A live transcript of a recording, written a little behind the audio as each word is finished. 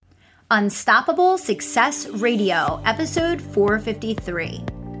Unstoppable Success Radio, episode 453.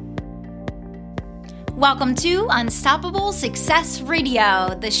 Welcome to Unstoppable Success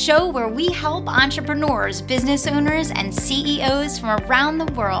Radio, the show where we help entrepreneurs, business owners, and CEOs from around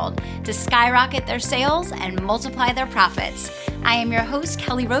the world to skyrocket their sales and multiply their profits. I am your host,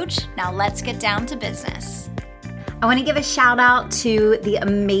 Kelly Roach. Now let's get down to business. I want to give a shout out to the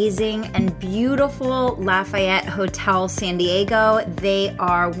amazing and beautiful Lafayette Hotel San Diego. They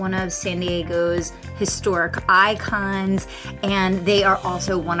are one of San Diego's historic icons, and they are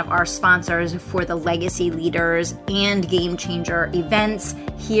also one of our sponsors for the Legacy Leaders and Game Changer events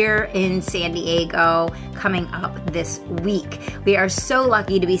here in San Diego coming up this week. We are so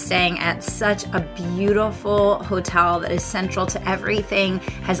lucky to be staying at such a beautiful hotel that is central to everything,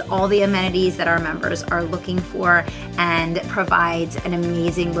 has all the amenities that our members are looking for, and provides an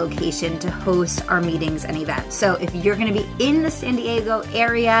amazing location to host our meetings and events. So if you're going to be in the San Diego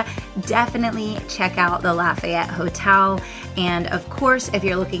area, definitely check out the Lafayette Hotel. And of course, if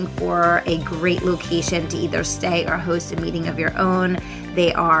you're looking for a great location to either stay or host a meeting of your own,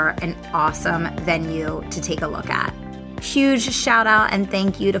 they are an awesome venue to take a look at. Huge shout out and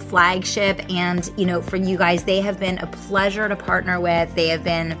thank you to Flagship. And, for you guys, they have been a pleasure to partner with. They have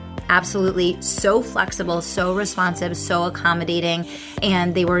been absolutely so flexible, so responsive, so accommodating,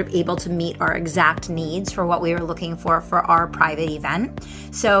 and they were able to meet our exact needs for what we were looking for our private event.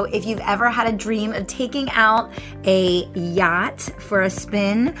 So if you've ever had a dream of taking out a yacht for a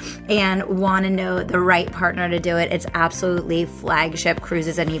spin and want to know the right partner to do it, it's absolutely Flagship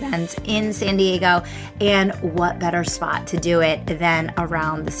Cruises and Events in San Diego. And what better spot to do it than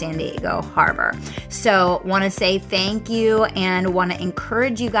around the San Diego Harbor? So want to say thank you and want to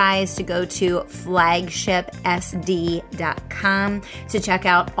encourage you guys to go to flagshipsd.com to check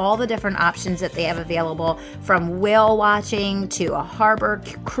out all the different options that they have available, from whale watching to a harbor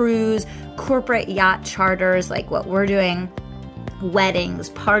cruise, corporate yacht charters like what we're doing, weddings,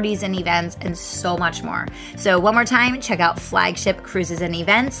 parties and events, and so much more. So one more time, check out Flagship Cruises and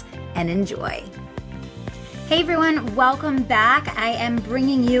Events and enjoy. Hey everyone, welcome back. I am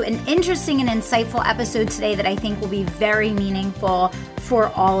bringing you an interesting and insightful episode today that I think will be very meaningful for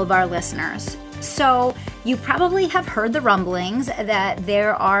all of our listeners. So you probably have heard the rumblings that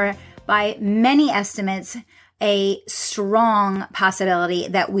there are, by many estimates, a strong possibility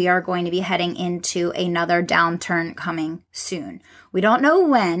that we are going to be heading into another downturn coming soon. We don't know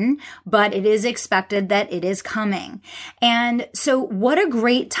when, but it is expected that it is coming. And so what a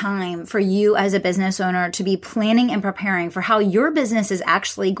great time for you as a business owner to be planning and preparing for how your business is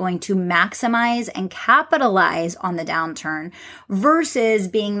actually going to maximize and capitalize on the downturn versus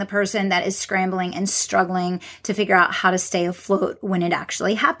being the person that is scrambling and struggling to figure out how to stay afloat when it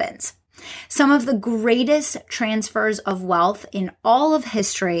actually happens. Some of the greatest transfers of wealth in all of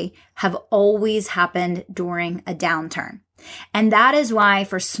history have always happened during a downturn. And that is why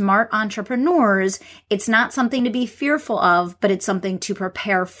for smart entrepreneurs, it's not something to be fearful of, but it's something to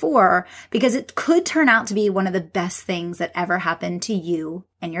prepare for, because it could turn out to be one of the best things that ever happened to you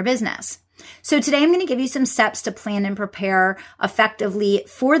and your business. So today I'm going to give you some steps to plan and prepare effectively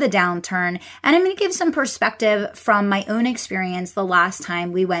for the downturn. And I'm going to give some perspective from my own experience the last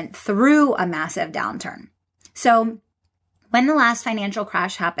time we went through a massive downturn. So when the last financial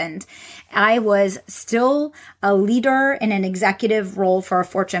crash happened, I was still a leader in an executive role for a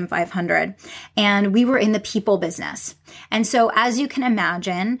Fortune 500, and we were in the people business. And so as you can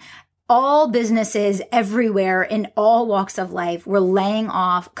imagine, all businesses everywhere in all walks of life were laying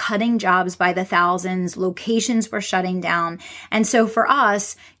off, cutting jobs by the thousands, locations were shutting down. And so for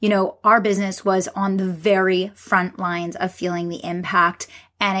us, our business was on the very front lines of feeling the impact,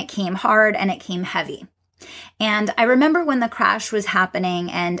 and it came hard and it came heavy. And I remember when the crash was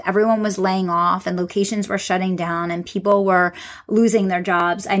happening and everyone was laying off and locations were shutting down and people were losing their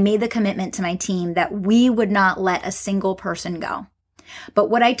jobs, I made the commitment to my team that we would not let a single person go.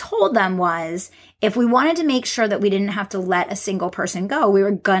 But what I told them was, if we wanted to make sure that we didn't have to let a single person go, we were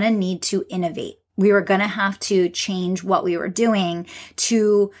going to need to innovate. We were going to have to change what we were doing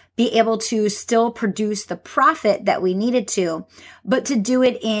to be able to still produce the profit that we needed to, but to do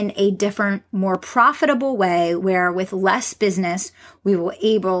it in a different, more profitable way where with less business, we were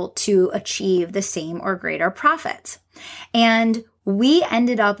able to achieve the same or greater profits. And we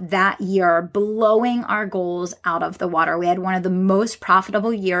ended up that year blowing our goals out of the water. We had one of the most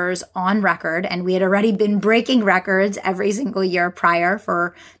profitable years on record, and we had already been breaking records every single year prior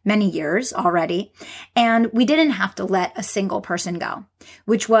for many years already. And we didn't have to let a single person go,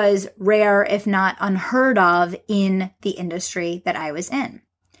 which was rare, if not unheard of, in the industry that I was in.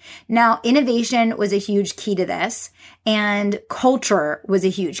 Now, innovation was a huge key to this, and culture was a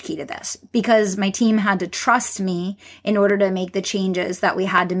huge key to this because my team had to trust me in order to make the changes that we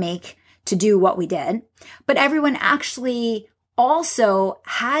had to make to do what we did. But everyone actually also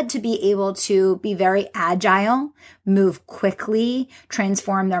had to be able to be very agile, move quickly,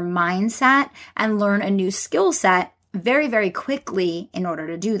 transform their mindset, and learn a new skill set very, very quickly in order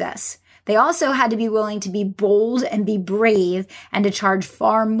to do this. They also had to be willing to be bold and be brave and to charge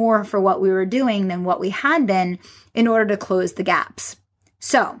far more for what we were doing than what we had been in order to close the gaps.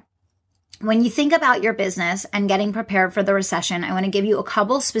 So, when you think about your business and getting prepared for the recession, I want to give you a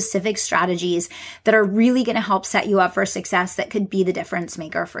couple specific strategies that are really going to help set you up for success that could be the difference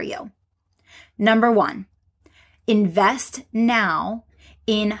maker for you. Number 1, invest now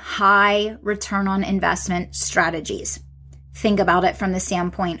in high return on investment strategies. Think about it from the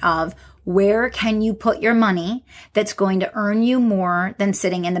standpoint of where can you put your money that's going to earn you more than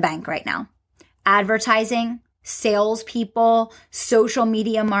sitting in the bank right now? Advertising, salespeople, social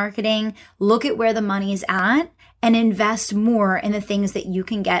media marketing. Look at where the money's at and invest more in the things that you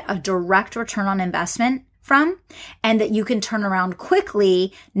can get a direct return on investment from and that you can turn around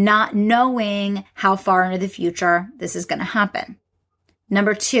quickly, not knowing how far into the future this is going to happen.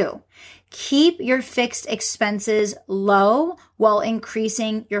 Number 2, keep your fixed expenses low while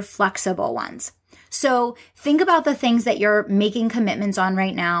increasing your flexible ones. So think about the things that you're making commitments on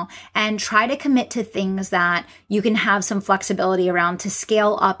right now and try to commit to things that you can have some flexibility around to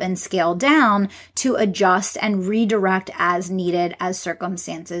scale up and scale down to adjust and redirect as needed as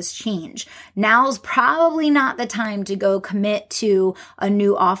circumstances change. Now's probably not the time to go commit to a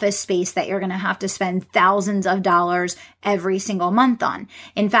new office space that you're going to have to spend thousands of dollars every single month on.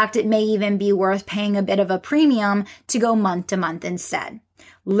 In fact, it may even be worth paying a bit of a premium to go month to month instead.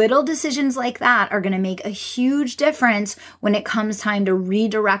 Little decisions like that are going to make a huge difference when it comes time to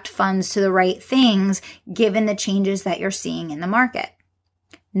redirect funds to the right things, given the changes that you're seeing in the market.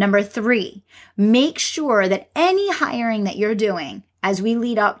 Number 3, make sure that any hiring that you're doing as we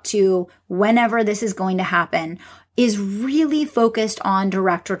lead up to whenever this is going to happen is really focused on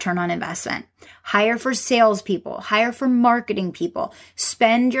direct return on investment. Hire for salespeople, hire for marketing people,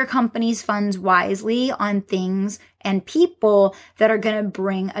 spend your company's funds wisely on things and people that are going to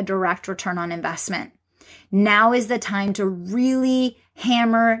bring a direct return on investment. Now is the time to really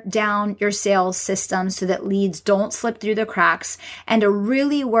hammer down your sales system so that leads don't slip through the cracks and to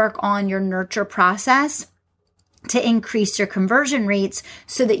really work on your nurture process to increase your conversion rates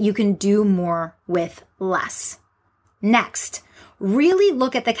so that you can do more with less. Next, really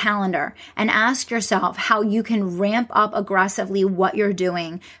look at the calendar and ask yourself how you can ramp up aggressively what you're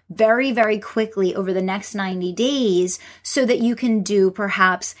doing very, very quickly over the next 90 days so that you can do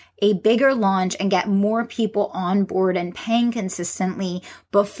perhaps a bigger launch and get more people on board and paying consistently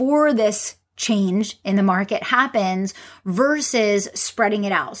before this change in the market happens versus spreading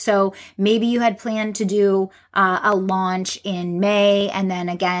it out. So maybe you had planned to do a launch in May and then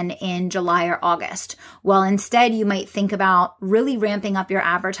again in July or August. Well, instead you might think about really ramping up your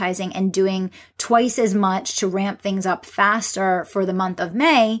advertising and doing twice as much to ramp things up faster for the month of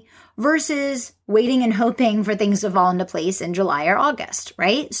May versus waiting and hoping for things to fall into place in July or August,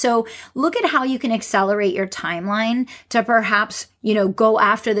 right? So look at how you can accelerate your timeline to perhaps, go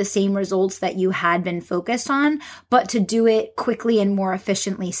after the same results that you had been focused on, but to do it quickly and more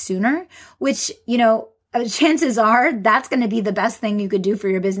efficiently sooner, which, chances are that's going to be the best thing you could do for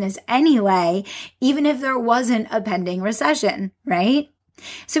your business anyway, even if there wasn't a pending recession, right?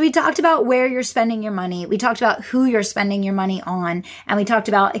 So we talked about where you're spending your money. We talked about who you're spending your money on, and we talked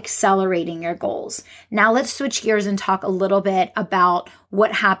about accelerating your goals. Now let's switch gears and talk a little bit about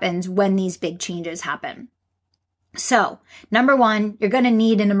what happens when these big changes happen. So, number 1, you're going to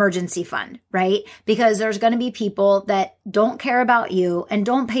need an emergency fund, right? Because there's going to be people that don't care about you and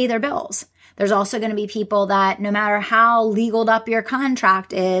don't pay their bills. There's also going to be people that no matter how legaled up your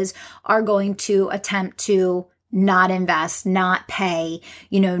contract is, are going to attempt to not invest, not pay,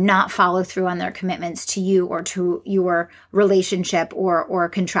 not follow through on their commitments to you or to your relationship or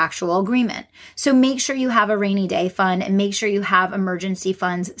contractual agreement. So make sure you have a rainy day fund and make sure you have emergency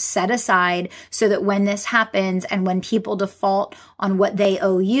funds set aside so that when this happens and when people default on what they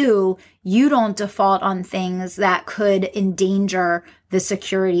owe you, you don't default on things that could endanger the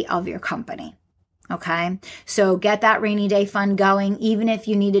security of your company. Okay. So get that rainy day fund going, even if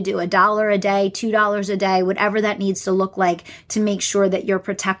you need to do $1 a day, $2 a day, whatever that needs to look like to make sure that you're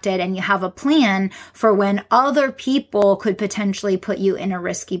protected and you have a plan for when other people could potentially put you in a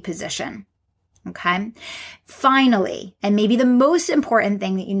risky position. Okay. Finally, and maybe the most important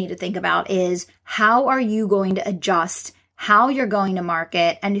thing that you need to think about is how are you going to adjust how you're going to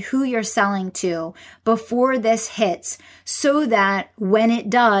market, and who you're selling to before this hits so that when it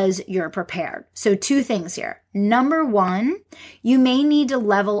does, you're prepared. So 2 things here. Number 1, you may need to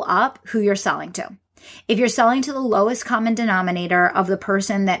level up who you're selling to. If you're selling to the lowest common denominator of the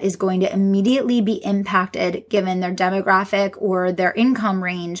person that is going to immediately be impacted given their demographic or their income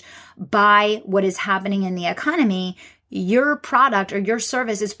range by what is happening in the economy, your product or your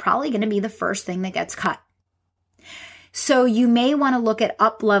service is probably going to be the first thing that gets cut. So you may want to look at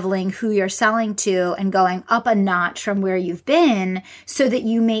up-leveling who you're selling to and going up a notch from where you've been so that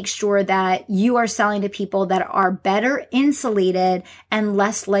you make sure that you are selling to people that are better insulated and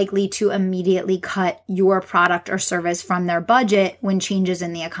less likely to immediately cut your product or service from their budget when changes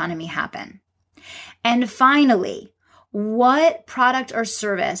in the economy happen. And finally, what product or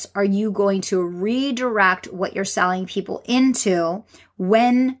service are you going to redirect what you're selling people into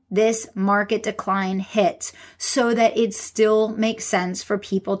when this market decline hits so that it still makes sense for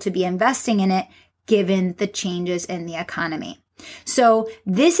people to be investing in it given the changes in the economy? So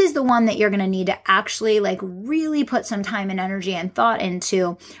this is the one that you're going to need to actually really put some time and energy and thought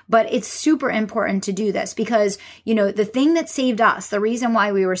into, but it's super important to do this because, the thing that saved us, the reason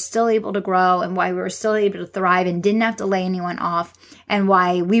why we were still able to grow and why we were still able to thrive and didn't have to lay anyone off and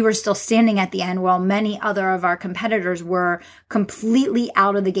why we were still standing at the end while many other of our competitors were completely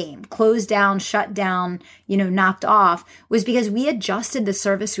out of the game, closed down, shut down, knocked off, was because we adjusted the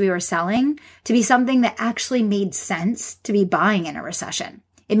service we were selling to be something that actually made sense to be buying in a recession.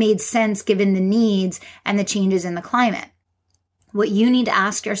 It made sense given the needs and the changes in the climate. What you need to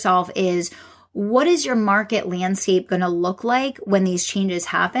ask yourself is, what is your market landscape going to look like when these changes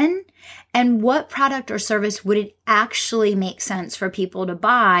happen? And what product or service would it actually make sense for people to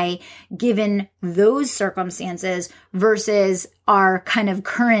buy given those circumstances versus our kind of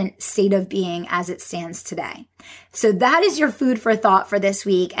current state of being as it stands today? So that is your food for thought for this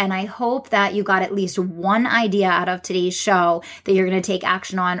week. And I hope that you got at least one idea out of today's show that you're going to take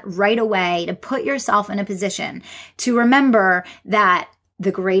action on right away to put yourself in a position to remember that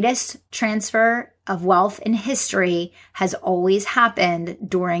the greatest transfer of wealth in history has always happened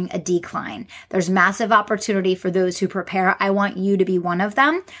during a decline. There's massive opportunity for those who prepare. I want you to be one of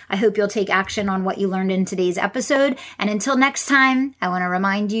them. I hope you'll take action on what you learned in today's episode. And until next time, I want to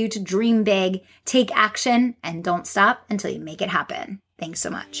remind you to dream big, take action, and don't stop until you make it happen. Thanks so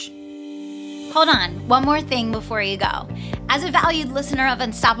much. Hold on, one more thing before you go. As a valued listener of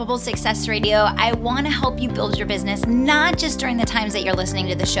Unstoppable Success Radio, I want to help you build your business, not just during the times that you're listening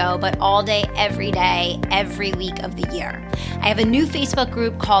to the show, but all day, every week of the year. I have a new Facebook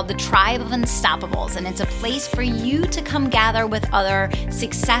group called the Tribe of Unstoppables, and it's a place for you to come gather with other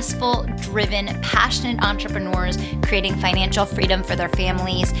successful, driven, passionate entrepreneurs creating financial freedom for their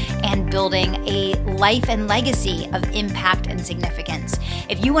families and building a life and legacy of impact and significance.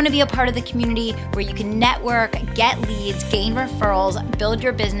 If you want to be a part of the community where you can network, get leads, gain referrals, build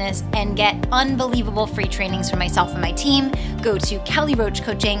your business, and get unbelievable free trainings from myself and my team, go to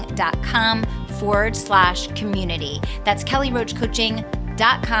kellyroachcoaching.com/community. That's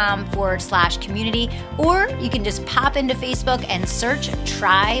kellyroachcoaching.com/community, or you can just pop into Facebook and search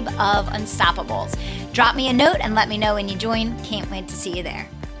Tribe of Unstoppables. Drop me a note and let me know when you join. Can't wait to see you there.